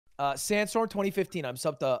Sandstorm 2015. I'm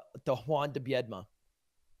subbed to Juan de Biedma.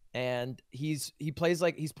 And he's playing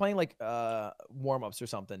like warm-ups or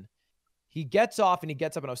something. He gets off and he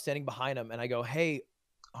gets up and I was standing behind him and I go, "Hey,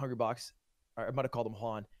 Hungry Box." Or I might have called him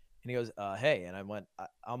Juan. And he goes, "Hey." And I went,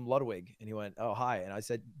 "I'm Ludwig." And he went, "Oh, hi." And I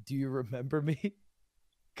said, "Do you remember me?"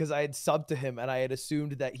 Because I had subbed to him and I had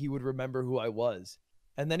assumed that he would remember who I was.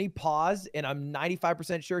 And then he paused and I'm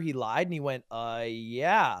 95% sure he lied. And he went,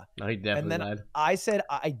 yeah. No, he definitely and then lied. I said,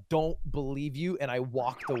 "I don't believe you." And I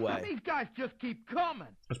walked away. These guys just keep coming.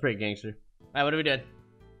 That's pretty gangster. All right, what are we doing?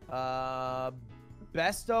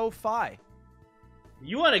 Best of 5.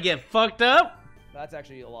 You want to get fucked up? That's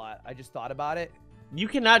actually a lot. I just thought about it. You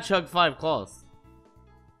cannot chug 5 claws.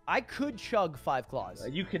 I could chug 5 claws.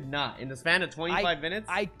 You could not. In the span of 25 minutes?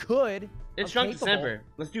 I could. It's Drunk December.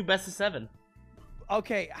 Let's do best of 7.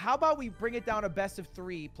 Okay, how about we bring it down to best of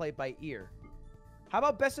 3 played by ear? How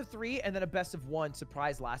about best of 3 and then a best of 1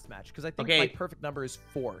 surprise last match? Because I think my perfect number is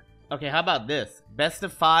 4. Okay, how about this? Best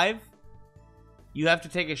of 5, you have to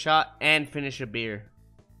take a shot and finish a beer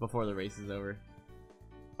before the race is over.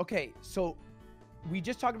 Okay, so we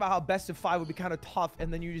just talked about how best of 5 would be kind of tough,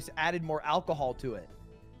 and then you just added more alcohol to it.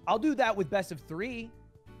 I'll do that with best of 3.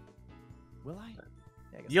 Will I? Yeah,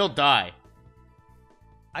 I guess You'll die.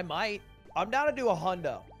 I might. I'm down to do a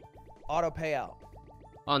hundo. Auto payout.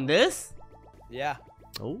 On this? Yeah.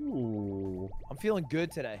 Ooh. I'm feeling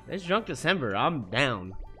good today. It's Drunk December. I'm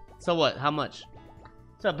down. So what? How much?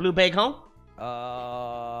 What's up, Blue Bacon?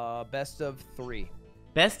 Best of 3.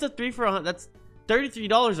 Best of 3 for 100. That's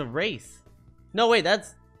 $33 a race. No, wait.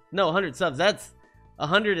 That's... No, 100 subs. That's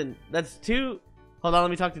 100 and... That's 2... Hold on.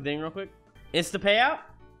 Let me talk to Ding real quick. Insta payout?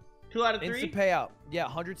 2 out of 3? Instant payout. Yeah,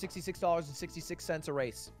 $166.66 a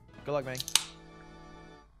race. Good luck, man.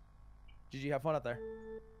 GG, have fun out there.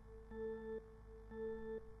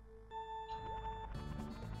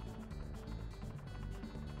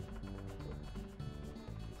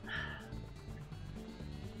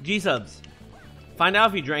 G-subs. Find out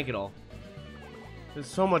if he drank it all. There's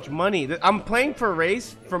so much money. I'm playing for a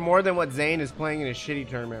race for more than what Zane is playing in a shitty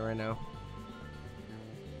tournament right now.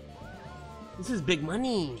 This is big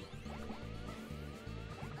money.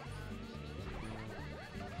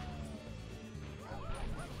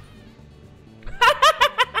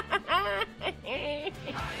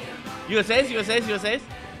 USA's?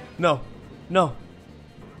 No. No.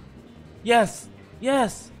 Yes.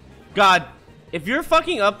 Yes. God, if you're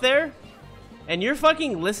fucking up there and you're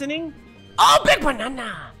fucking listening, oh, big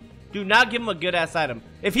banana. Do not give him a good ass item.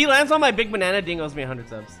 If he lands on my big banana, Ding owes me 100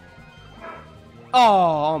 subs. Oh,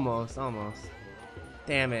 almost.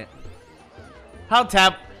 Damn it. How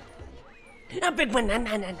tap? A big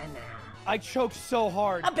banana. I choked so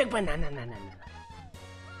hard. A big banana. Okay.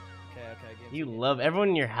 You love, everyone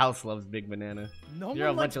in your house loves Big Banana. No You're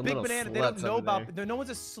one a bunch likes of Big little Banana. They don't sluts know over about. there. No one's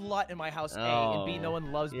a slut in my house. A and B. No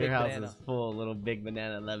one loves your Big house Banana. is full of little Big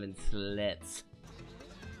Banana loving sluts.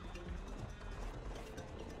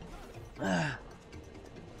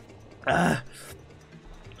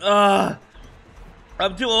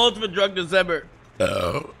 I'm too old for Drunk December.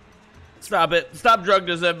 Stop it. Stop Drunk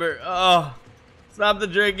December. Oh, stop the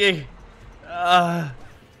drinking. I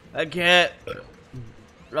can't.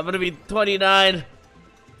 I'm gonna be 29.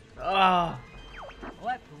 Let's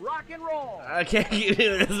rock and roll. I can't keep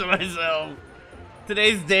doing this to myself.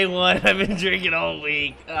 Today's day 1. I've been drinking all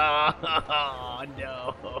week. Oh,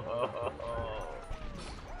 no.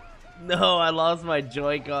 No, I lost my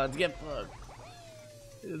Joy-Cons. Get fucked.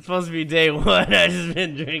 It's supposed to be day 1. I've just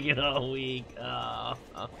been drinking all week. Oh,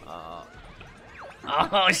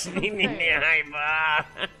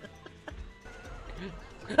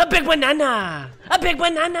 a big banana! A big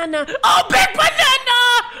banana! Oh, big banana!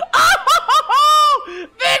 Oh,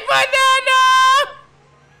 big banana!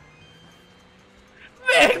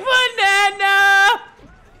 Big banana!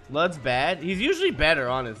 Lud's bad. He's usually better,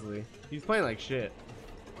 honestly. He's playing like shit.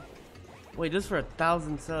 Wait, this is for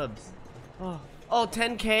 1,000 subs. Oh,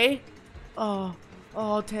 10K? Oh,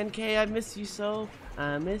 10K. I miss you so.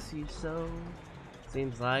 I miss you so.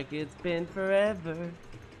 Seems like it's been forever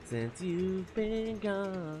since you've been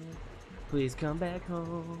gone. Please come back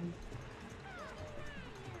home.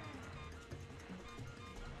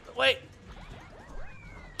 Wait.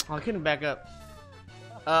 Oh, I couldn't back up.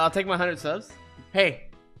 I'll take my 100 subs. Hey,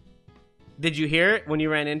 did you hear it when you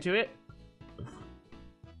ran into it?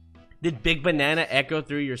 Did Big Banana echo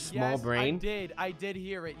through your small brain? I did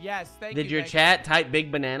hear it. Yes, thank you. Did your chat type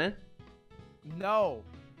Big Banana? No.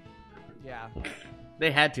 Yeah.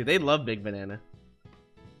 They had to. They love Big Banana.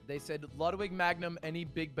 They said Ludwig Magnum, any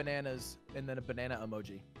big bananas, and then a banana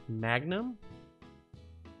emoji. Magnum?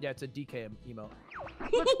 Yeah, it's a DK emote.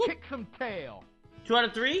 Let's kick some tail. 2 out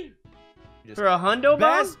of 3 Just for a hundo bomb.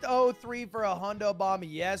 best 03 for a hundo bomb.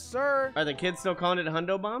 Yes, sir. Are the kids still calling it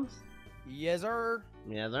hundo bombs? Yes, sir.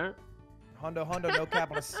 Yeah, there. Hundo, no cap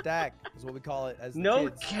on a stack is what we call it as the No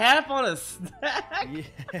kids. cap on a stack.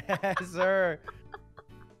 Yes, sir.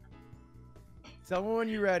 Tell me when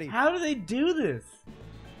you're ready. How do they do this?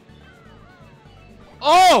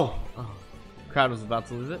 Oh! Crowd was about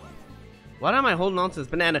to lose it. Why am I holding on to this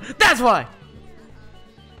banana? That's why!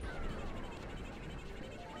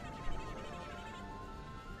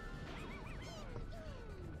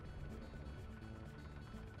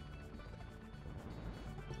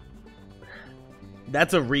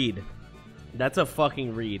 That's a read. That's a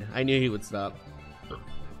fucking read. I knew he would stop.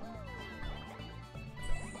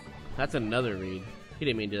 That's another read. He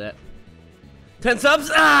didn't mean to do that. 10 subs?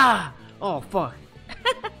 Ah! Oh, fuck.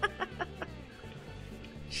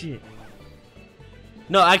 Shit.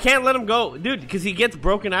 No, I can't let him go. Dude, because he gets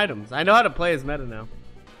broken items. I know how to play his meta now.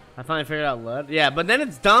 I finally figured out Lud. Yeah, but then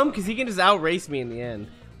it's dumb because he can just outrace me in the end.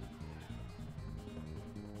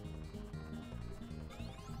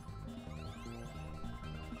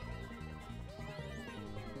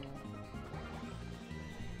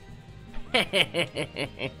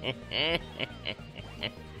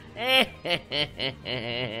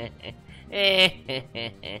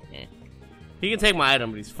 He can take my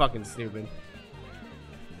item, but he's fucking stupid.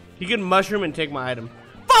 He can mushroom and take my item.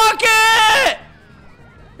 Fuck it!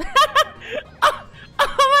 Oh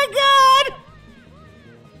my god!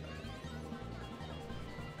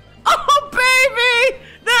 Oh baby!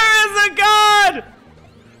 There is a god!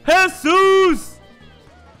 Jesus!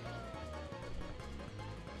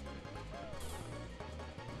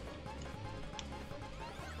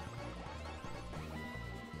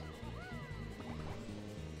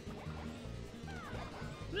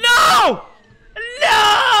 No!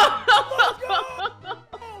 No!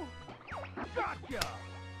 Gotcha.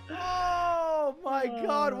 Oh my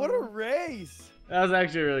god, what a race. That was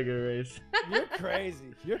actually a really good race. You're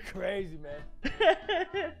crazy. You're crazy,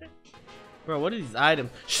 man. Bro, what are these items?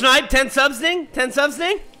 Schneid, 10 subs thing? 10 subs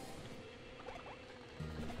thing?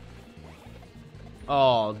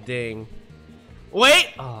 Oh, dang. Wait!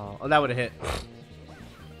 Oh, that would have hit.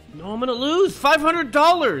 No, I'm gonna lose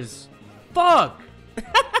 $500. Fuck.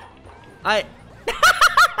 I.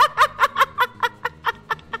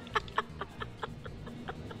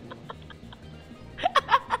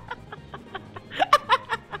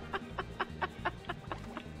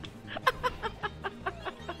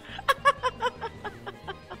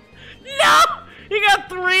 No! You got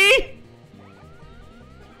 3?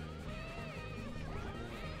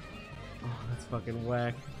 Oh, that's fucking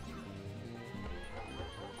whack.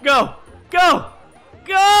 Go! Go!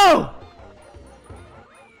 Go!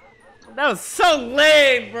 That was so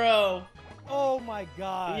lame, bro. Oh my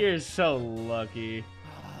god. You're so lucky.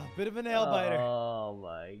 Bit of a nail biter. Oh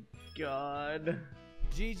my god.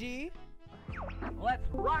 GG. Let's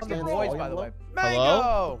rock The and boys, roll. by the way.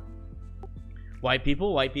 Hello? Mango. White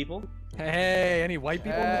people, white people. Hey, any white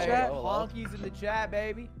people in the Hey, chat? honkies in the chat,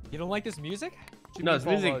 baby. You don't like this music? No, it's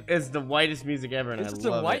music. It's the whitest music ever, and It's I just a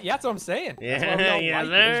love white. it. Yeah, that's what I'm saying. Yeah, That's why we all yeah, like it.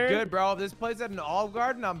 sir. It's good, bro. If this place at an Olive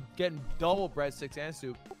Garden, I'm getting double breadsticks and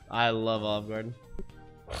soup. I love Olive Garden.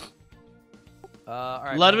 All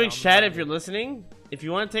right. Ludwig's chat, if you're listening, if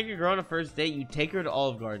you want to take a girl on a first date, you take her to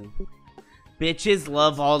Olive Garden. Bitches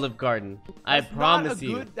love Olive Garden. I promise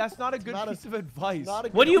you. That's not a good piece of advice.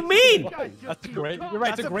 What do you mean? That's great. You're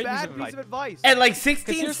right. It's a great bad piece piece of of advice. advice. At like 'Cause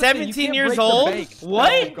 16, here's the thing, you 17 can't years break the old? bank.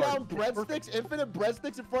 What? Down breadsticks, infinite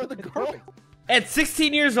breadsticks in front of the girl. At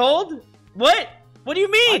 16 years old? What? What do you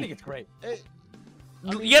I mean? think it's great.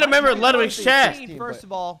 You gotta remember Ludwig's chat. 14, first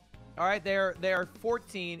of all, right, they are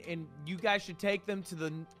 14, and you guys should take them to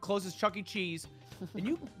the closest Chuck E. Cheese, and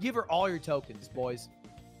you give her all your tokens, boys.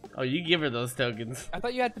 Oh, you give her those tokens. I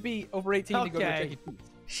thought you had to be over 18 to go to Okay. Chuck E. Cheese.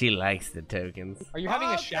 She likes the tokens. Are you having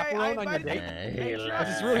a Okay, chaperone on your I date? invited He sure. likes-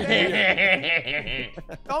 This is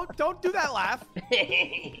really Don't do that laugh.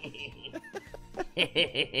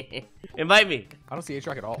 Invite me. I don't see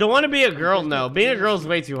A-Track at all. Don't want to be a girl, no. Being a girl is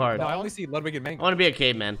way too hard. No, I I only see Ludwig and Mango. want to be a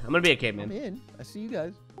caveman. I'm gonna be a I'm caveman. in. I see you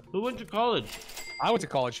guys. Who went to college? I went to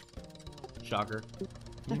college. Shocker.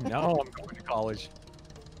 You know I'm going to college.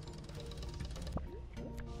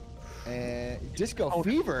 And Disco Oh.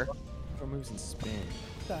 Fever. For moves and spin.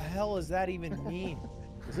 What the hell does that even mean?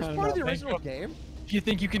 Is this I don't part of know, the original Mango. game? You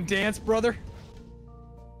think you can dance, brother?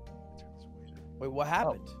 Wait, what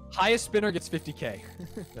happened? Highest spinner gets 50K.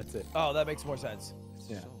 That's it. Oh, that makes more sense.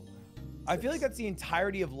 Yeah. I feel like that's the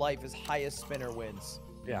entirety of life is highest spinner wins.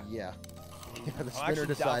 Yeah. Yeah. Yeah, the I'm spinner actually down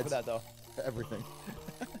for decides that, though. everything.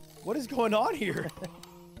 What is going on here?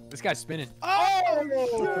 This guy's spinning.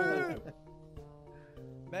 Oh, shit.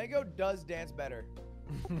 Mango does dance better.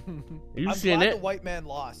 You've I'm seen glad it. the white man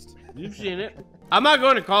lost. You've seen it. I'm not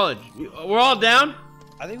going to college. We're all down?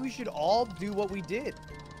 I think we should all do what we did.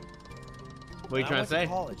 What are you I trying to say?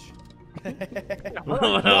 College.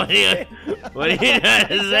 What are you trying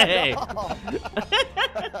to say?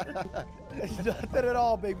 Nothing at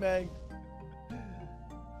all, big man.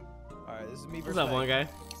 Alright, this is me versus What's up, one guy?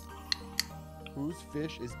 Whose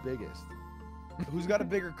fish is biggest? Who's got a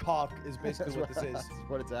bigger cock is basically what this is. That's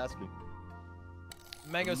what it's asking.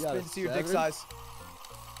 Mango, You got a spin, see your dick 7? size.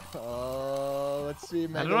 Let's see. I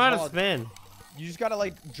don't know how to Mango's spin. You just gotta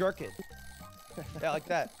like jerk it. Yeah, like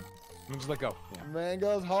that. I'm just let go. Yeah. hog.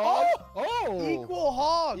 Mango's hog. Oh! Equal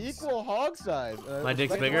hogs. Equal hog size. My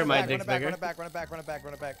dick's Wait, bigger. run it My back, dick's run it bigger. back, run it back, run it back,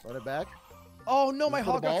 run it back, run it back, run it back. Run it back. Oh no, my This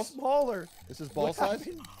for hog the got balls? smaller. This is ball What size.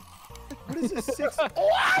 happened? What is this? 6?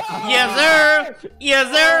 Yes, sir. Yes,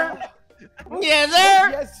 sir. Yes, sir.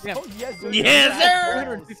 Yes, Yeah. oh, yes, sir. Yes,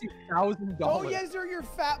 sir. $450,000. Oh, yes, sir, your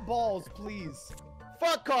fat balls, please.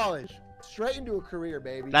 Fuck college. Straight into a career,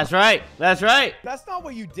 baby. That's right. That's right. That's not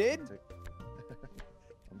what you did.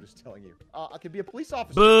 I'm just telling you. I could be a police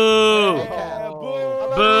officer. Boo. Yeah,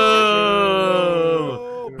 Oh.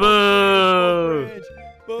 Boo. Boo. Cringe.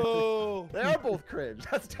 Boo. They are both cringe.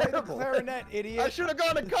 That's terrible. Clarinet, I idiot. should have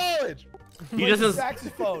gone to college. You Play just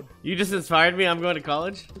saxophone. you just inspired me. I'm going to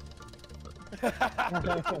college.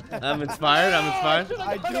 I'm inspired. I'm inspired.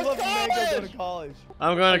 I do love the Mango going to college.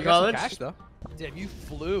 I'm going to college. Cash though. Damn, you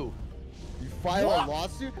flew. You file a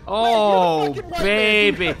lawsuit? Oh, Wait, you're the fucking white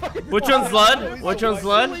man. baby. You're the fucking Which white one's man. Lud? Which one's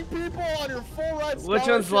Lud? Suing people on your full ride Which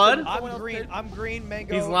one's scholarship Lud? and I'm someone else green. paid- I'm green.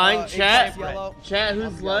 Mango. He's lying. Ignorance, Chat. Yellow. Chat.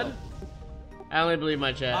 Who's Lud? I only believe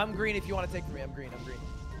my chat. I'm green if you want to take from me. I'm green. I'm green.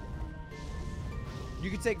 You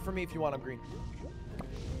can take it from me if you want. I'm green.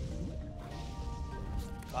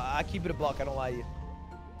 I keep it a buck. I don't lie to you.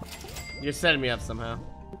 You're setting me up somehow.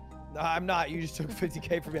 No, I'm not. You just took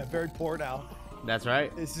 50K from me. I'm very poor now. That's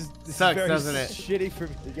right. This is Sucks, very doesn't it? shitty for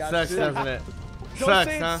me. You got Sucks, sued. doesn't it? Don't Sucks,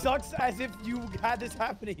 say it huh? sucks as if you had this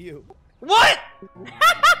happen to you. What?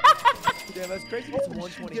 Damn, that's crazy. It's Holy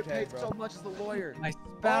shit, you get 120K, paid bro. so much as the lawyer. My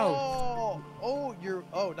spouse.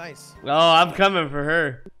 Oh, nice. Oh, I'm coming for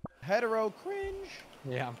her. Hetero cringe.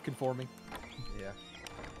 Yeah, I'm conforming. Yeah.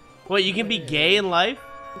 What? You can be gay in life?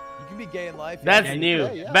 You can be gay in life. That's yeah. new.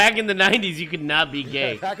 yeah. Back in the 90s, you could not be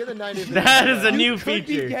gay. Back in the 90s. That is a You new could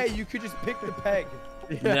feature. be gay. You could just pick the peg.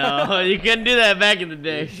 No, you couldn't do that back in the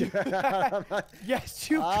day. Yes,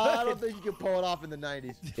 you could. I don't think you could pull it off in the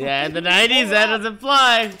 90s. Yeah, in the 90s, that doesn't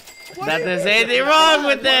fly. What Not do that you there's mean? anything wrong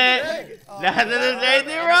with it. Not that there's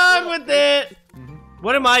anything wrong with it.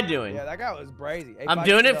 What am I doing? Yeah, that guy was brazy. Hey, I'm five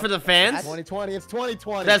doing years it for ago. the fans. 2020. It's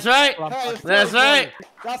 2020. That's right. Hey, it's That's 2020. right.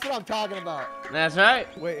 That's what I'm talking about. That's right.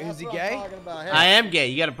 Wait, is That's he what I'm gay? talking about. Hey, I am gay.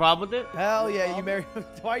 You got a problem with it? Hell yeah, you married.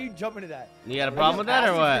 Why are you jumping to that? You got a problem with that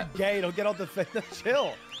or what? You're gay. Don't get off the fence.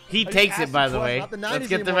 Chill. He just takes it, asking by the questions, way. not the 90s Let's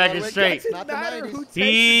get the anymore, record Ludwig. straight. Not the Doesn't matter 90s. who takes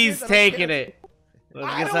He's it, I don't taking care. it. Let's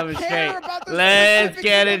I get don't something care straight. about the Let's specifics,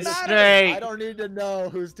 get it it doesn't I straight. don't need to know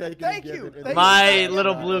who's taking Thank it. you. given. Thank you. My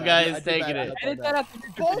little Yeah, blue yeah, guy I is do taking that. it. Edit that out to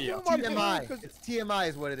your Both video. of them are TMI. blue 'cause It's TMI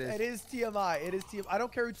is what it is. it is TMI. It is TMI. I don't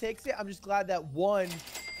care who takes it. I'm just glad that one.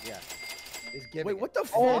 Yeah. Is giving Wait, what the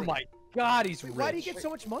fuck? Oh my God, he's rich. Why do you get so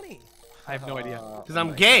much money? I have no idea. Because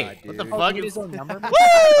I'm gay. What the Oh, fuck he is... his own number?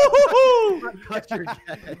 Woo-hoo-hoo! Cut your gay.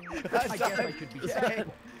 I guess I could be gay.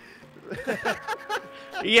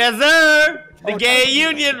 Yes, sir. The gay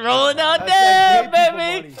union rolling on That's down, like gay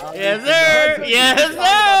baby. people money. Yes, That's sir. like Yes, gay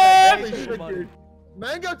sir. people Holy money. shit, dude.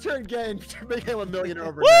 Mango turned gay and became a millionaire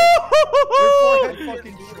overnight. Woo-hoo-hoo-hoo! Your forehead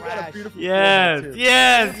fucking You got a trash. beautiful Yes, forehead, too.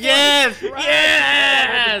 yes, yes,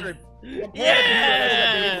 Trash. yes.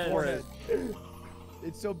 Yes. Forehead.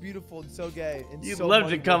 It's so beautiful and so gay. And You'd so love to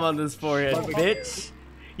money come good. on this forehead, bitch.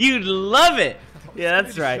 You'd love it. Yeah,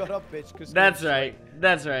 that's Just right. Shut up, bitch. 'cause That's you're right.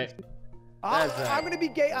 That's right. I'm gonna be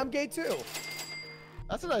gay. I'm gay too.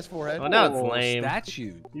 That's a nice forehead. Well, now it's Oh, lame.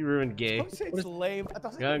 Statue. You ruined gay. Don't say it's lame. I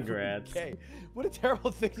thought it was Congrats. gay. What a terrible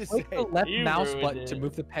thing to say. Click the left You mouse ruined button it. to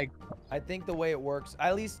move the peg. I think the way it works,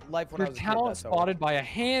 at least life when I Your was a kid, talent that's how it spotted by a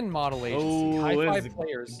hand model agency. Oh, High what five is a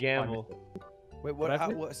players. gamble? works. Wait, what? What How,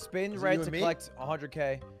 happened? what spin Is it red you to and me? collect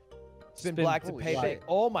 100K. Spin Spin- black to holy pay shit. big.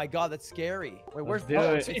 Oh my god, that's scary. Wait, where's do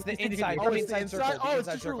oh, it. It's the It's inside. Oh, Come it's the inside inside. circle. Oh, the it's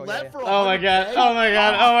inside just circle. roulette Yeah, for Oh my 100K. god. Oh my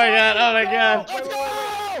god. Oh my god. Oh my god. Let's go!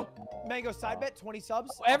 yeah. Mango side bet 20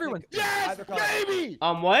 subs. Oh, everyone. I'll pick Yes, either color. baby!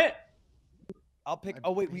 What? I'll pick.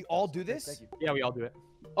 Oh wait, we all do this? Yeah, we all do it.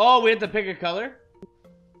 Oh, we have to pick a color?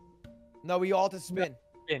 No, we all have to spin.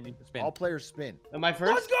 spin. You can spin. All players spin. Am I Let's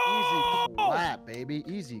first? go! Easy clap, baby.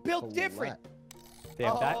 Easy. Built clap. different.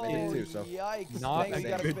 Damn, that Oh, me is too, so. yikes. not Mango, a you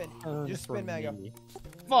gotta good spin. turn Just for spin, Mango. me.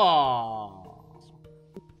 Fall.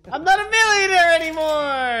 I'm not a millionaire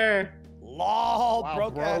anymore. Lol, Wow,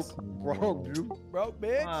 broke ass. broke, dude. Broke,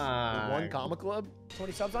 bitch. One comma club.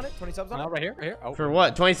 20 subs on it? 20 subs on Oh, it? right here, right here. Oh. For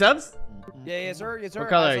what? 20 subs? Yeah, yes, sir. Yes, sir. What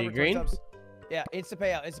color Eyes are over you, 20 green? subs. Yeah, instant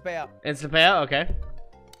payout. Instant payout. Instant payout? Okay.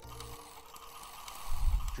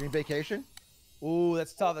 Dream vacation. Ooh,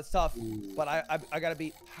 that's tough. That's tough. But I gotta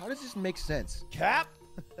be How does this make sense? cap.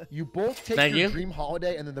 You both take Thank your you. dream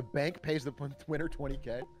holiday, and then the bank pays the winner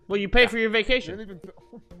 20K. Well, you pay for your You vacation. don't even.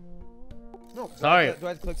 No, Sorry. Do I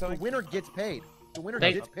have to click the something? winner gets paid. The winner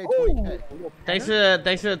Thank- gets paid 20K.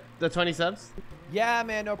 Thanks for the 20 subs. Yeah,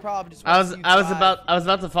 man, no problem. Just I wanna was see you I was thrive.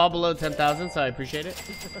 about to fall below 10,000, so I appreciate it.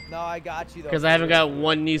 No, I got you though. Because I haven't got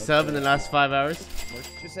one new sub in the last 5 hours.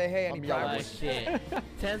 Just say hey, any I'm yelling. problems? shit.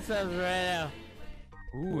 10 subs right now.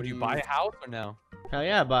 Ooh, do you buy a house or no? Hell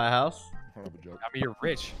yeah, buy a house. I don't have a joke. I mean, you're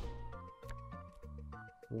rich.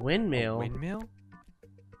 Windmill. Windmill?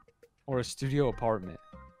 Or a studio apartment?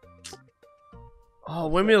 Oh,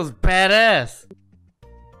 windmill's badass.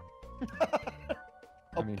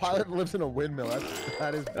 A mean, pilot lives in a windmill.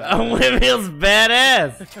 That is A bad. windmill's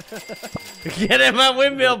badass. Get in my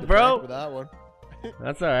windmill, For bro. that one.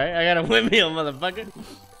 That's alright. I got a windmill, motherfucker.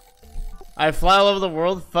 I fly all over the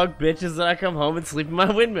world, fuck bitches, then I come home and sleep in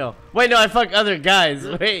my windmill. Wait, no, I fuck other guys.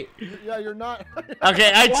 Wait. Yeah, you're not.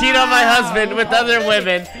 Okay, I cheat on my husband with other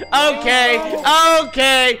women. Okay,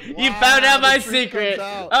 okay. You found out my the truth secret.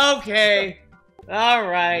 comes out. Okay.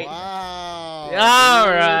 Alright. Wow.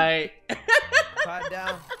 Alright. Quiet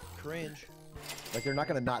down. Cringe. Like you're not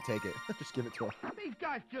gonna not take it. Just give it to him. These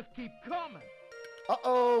guys just keep coming.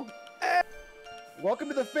 Uh-oh. Welcome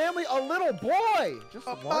to the family, a little boy. Just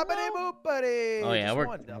one Boppity now? boopity. Oh, yeah, Just we're-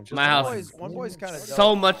 one, though. my house One boy's kind of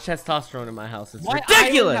So much testosterone in my house. It's My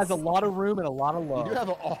ridiculous. island has a lot of room and a lot of love. You have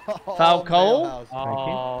an all Foul Cole? male house.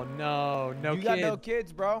 Oh, no. No You got no kids.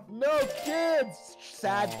 kids, bro. No kids.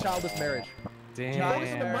 Sad childless marriage. You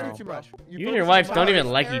focus on the money Damn. too much. You and your wife don't even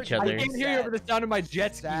like each I other. can't hear you over the sound of my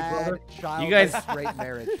jet ski, Sad brother. childless You guys- straight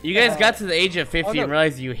marriage. You guys got to the age of 50 no. and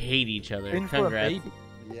realized you hate each other. In for a Congrats. baby.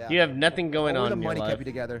 Yeah. You have nothing going Only on the in your money life. kept you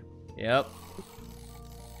together. Yep.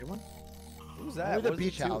 Who's that? Only the What does it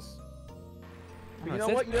beach do? house. But Oh, you it know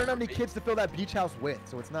says what? You don't have any baby. kids to fill that beach house with,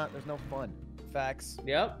 so it's not. There's no fun. Facts.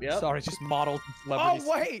 Yep. Yep. Sorry, it's just models and Oh celebrities.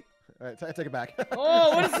 wait, All right, take it back.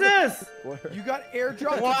 Oh, what is this? you got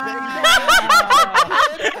airdrop.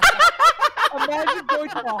 Imagine going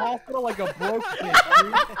to the hospital like a broke kid,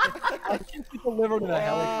 dude. I can be delivered in a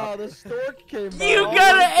Wow, helicopter. the stork came by. You Oh,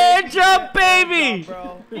 got my an airdrop baby.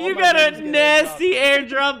 Bro. You got a nasty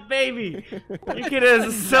airdrop baby. You could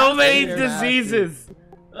have so many You're nasty. diseases.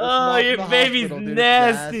 Oh, not your the baby's hospital, dude. It's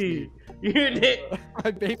nasty. Your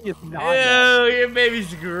My baby is not. nasty. Ew, your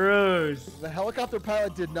baby's gross. The helicopter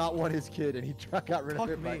pilot did not want his kid, and he got rid of Fuck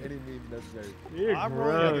it by me. any means necessary. You're I'm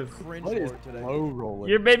rolling like gross. a cringe What is board today. low rolling?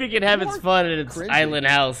 Your baby can have its fun in its cringy. island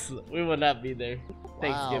house. We will not be there. Wow,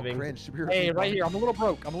 Thanksgiving. cringe. Hey, right here. I'm a little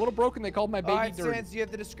broke. I'm a little broke, and they called my baby All right, dirty. Sans, you have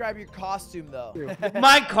to describe your costume though.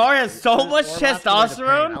 My car has so much Or last away to pain. That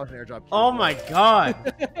testosterone. was an airdrop. Oh my god.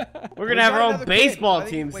 We're gonna have got our own another kid. baseball I think-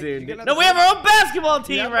 team wait, soon. you got No, another we have kid? our own basketball You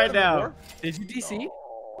team have right one now. before? Did you DC?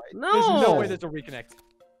 No. There's no way there's a reconnect.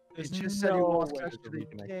 He There's just said he no lost way touch there's to a the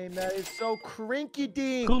reconnect. game. That is so crinky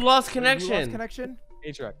dink. Who lost You connection? lost connection?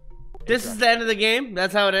 A-track. This is the end of the game.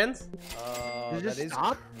 That's how it ends. Oh, Did it that just is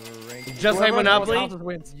stop? cringy. Just like Monopoly.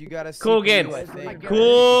 You got a Cool CPU, game. I think.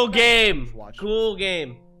 Cool game. Watch. Cool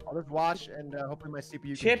game. I'll just watch, and hopefully my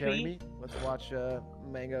CPU Chippy. can carry me. Let's watch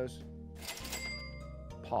Mango's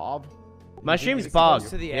POV. My think stream's it's close Pog.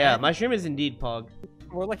 to the Yeah, end? my stream is indeed Pog.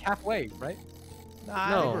 We're like halfway, right? Nah, I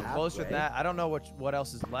No. think we're closer than Halfway. that. I don't know what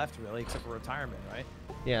else is left really, except for retirement, right?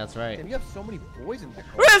 Yeah, that's right. Damn, you have so many boys in there.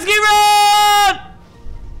 Risky Road!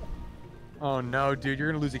 Oh no, dude,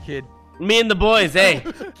 you're gonna lose a kid. Me and the boys, hey.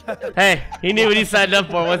 Hey, he knew what he signed up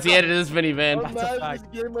for once he entered this minivan. Imagine this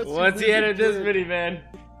game lets you Once lose he a entered this kid. minivan.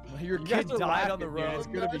 Your You guys kid are died on the laughing, man. road. It's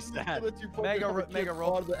gonna be sad. Let you focus Mega on the ro- kid mega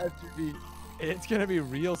roll. on the SUV. It's gonna be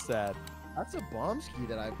real sad. That's a bomb ski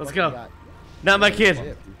that I Let's fucking go. got. Not my kid.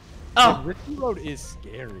 Shit. Oh, Risky Road is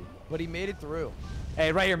scary. But he made it through.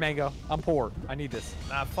 Hey, right here, Mango. I'm poor. I need this.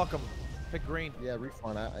 Nah, fuck him. Pick green. Yeah,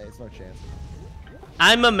 refund. It's no chance.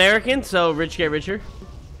 I'm American, so rich get richer.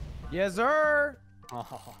 Yes, sir.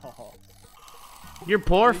 You're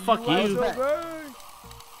poor, fuck US you. of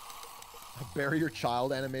Bury your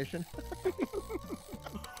child animation.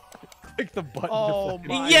 Click the button. Oh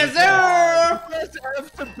my Yes, God. sir. Press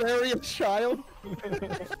F to bury a child.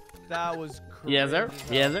 That was crazy. Yes, sir.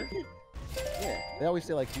 Yes, sir. Yeah, they always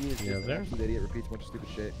say like he is just Yes, an sir. absolute idiot, repeats a bunch of stupid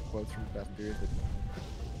shit, quotes from Fast and Furious,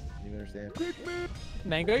 but you understand.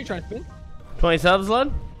 Mango, you trying to spin? 20 subs,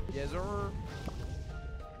 Lud. Yes, sir.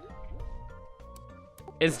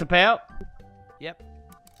 Insta payout. Yep.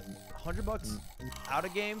 $100 out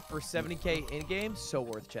of game for 70K in game. So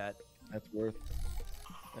worth, chat. That's worth.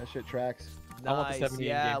 That shit tracks. I want the Nice. 70 in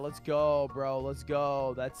Yeah, game. let's go, bro. Let's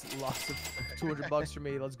go. That's lots of $200 for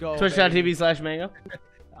me. Let's go. baby. Twitch.tv/mango.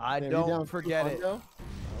 I Damn, you down don't for forget it. Fondo?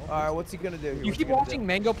 All right, what's he gonna do? Here? You What's keep he gonna watching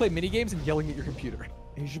Mango play mini games and yelling at your computer.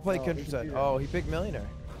 do? He should play Oh, he Countryside. should do Oh, he picked Millionaire.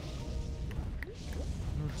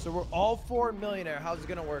 So we're all for Millionaire. How's it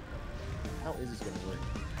gonna work? How is this gonna work?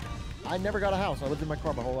 I never got a house. I lived in my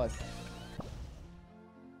car my whole life.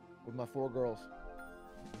 With my 4 girls.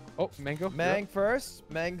 Oh, Mango. you're Mang up. first.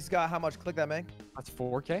 Mang's got how much? Click that, Mang. That's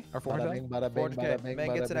 4K or Bada 400. bing, bada bing, 400K. bada bing, Man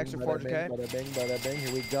bada gets an bing, extra bada 400K. bing, bada bing, bada bing.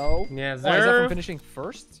 Here we go. Yes, Why, is that sir. from finishing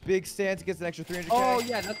first? Big Stance gets an extra 300K. Oh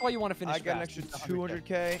yeah, that's why you want to finish. I got an fast. extra It's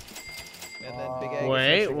 100K. 200K. And then Big A.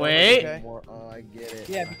 Wait, gets an extra wait. 100K. More, I get it.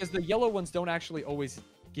 Yeah, because the yellow ones don't actually always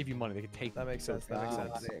give you money. They can take. That makes sense. That makes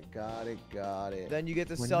Got sense. it, got it, got it. Then you get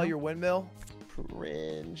to Windmill? sell your windmill.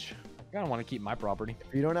 Cringe. I don't want to keep my property.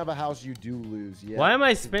 If you don't have a house, you do lose. Yeah. Why am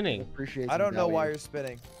I spinning? Appreciate I don't know why value. you're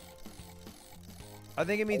spinning. I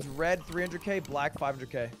think it means red 300K, black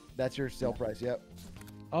 500K. That's your sale price. Yep.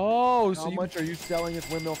 Oh, so How you. much are you selling this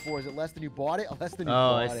windmill for? Is it less than you bought it? Less than you Oh,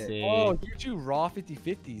 bought I it. see. Oh, you two raw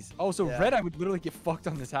 50/50s. Oh, so Yeah. red, I would literally get fucked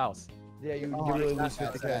on this house. Yeah, you Oh, really that's lose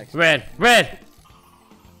not 50K. tax. Red, red.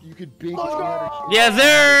 You could bink Let's go! 200K Yes,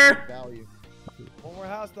 sir. value. One more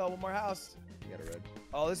house, though. One more house. You got a red.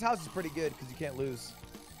 Oh, this house is pretty good because you can't lose.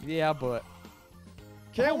 Yeah, but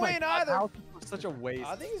Can't Oh my win God, either. house is such a waste.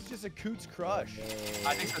 I think it's just a Coots crush.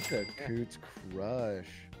 I think that's so, a yeah. Coots crush.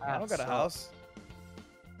 I don't got a That house.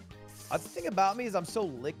 The thing about me is I'm so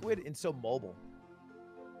liquid and so mobile.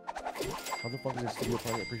 How the fuck is this studio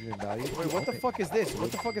partner appreciating value? Wait, what the fuck is this?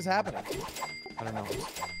 What the fuck is happening? I don't know.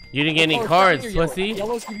 You didn't get any Oh, it's cards, not your yellow. pussy.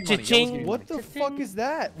 Yellows give you money. Cha-ching. Yellows give you What money. the fuck is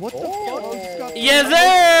that? What the fuck? He's got, Yes,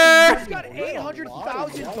 sir. he's got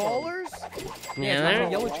 $800,000? Yeah, Yeah, there. it's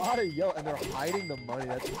A yellow lot of yellow, and they're hiding the money.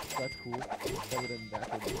 That's cool. Better than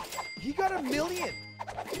natural. He got $1 million.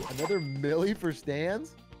 Another milli for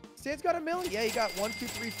stands? Stan's got $1 million. Yeah, he got 1, 2,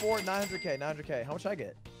 3, 4, 900K. 900K. How much I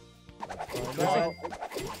get? Find Come out. on.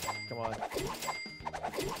 Come on.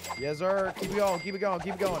 Yes, sir. Keep it going. Keep it going.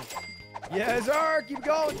 Keep it going. Yes, sir. Keep it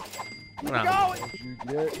going. Keep it Wow. going.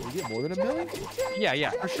 You get more than $1 million?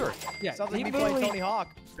 Yeah, for sure. Yeah, Sounds like he me playing literally Tony Hawk.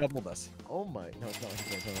 doubled us. Oh my! No, it's not like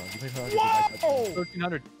he's playing Tony Hawk. You play Tony Hawk, you get Whoa!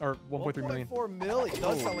 1,300 or 1.3 million. 1.4 million. It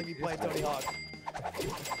does sound Holy like me playing shit. Tony Hawk.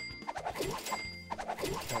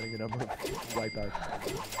 counting the number of white bags.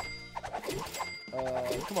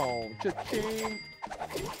 Come on, cha-ching.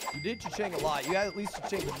 You did cha-ching a lot. You had at least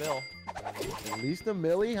cha-ching the mill. At least $1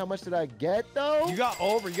 million. How much did I get though? You got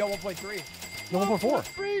over. You got 1.3. No, 1.4.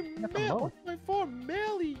 1.4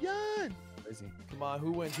 million. Crazy. Come on.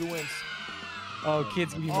 Who wins? Who wins? Oh,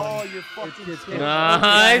 kids give you Oh, money. you're fucking kids, kidding.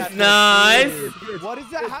 Nice, Yeah, nice. What is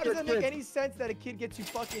that? How does that make kids. any sense that a kid gets you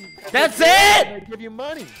fucking... That's it. They give you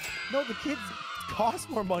money. No, the kids cost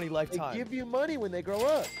more money They lifetime. give you money when they grow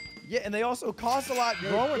up. Yeah, and they also cost a lot They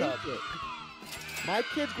growing think up. it. My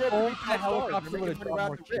kids grew up Oh, to be the top stars. helicopter They're would making have money drawn around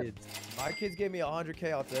more the rip. kids. My kids gave me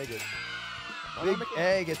 100K. I'll take it. I'm Big making-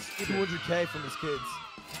 A gets 200K from his kids.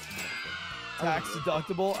 Tax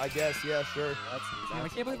deductible, I guess. Yeah, sure. Damn, I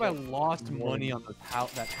can't believe I lost money on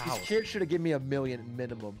that house. These kids should have given me $1 million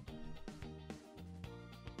minimum.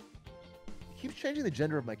 He keeps changing the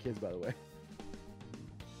gender of my kids, by the way.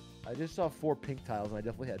 I just saw 4 pink tiles, and I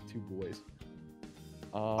definitely had 2 boys.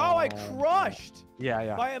 Oh, I crushed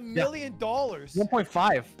Yeah. by $1 million.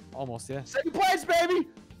 1.5 almost, yeah. Second place, baby!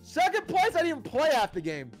 Second place! I didn't even play half the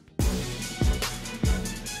game.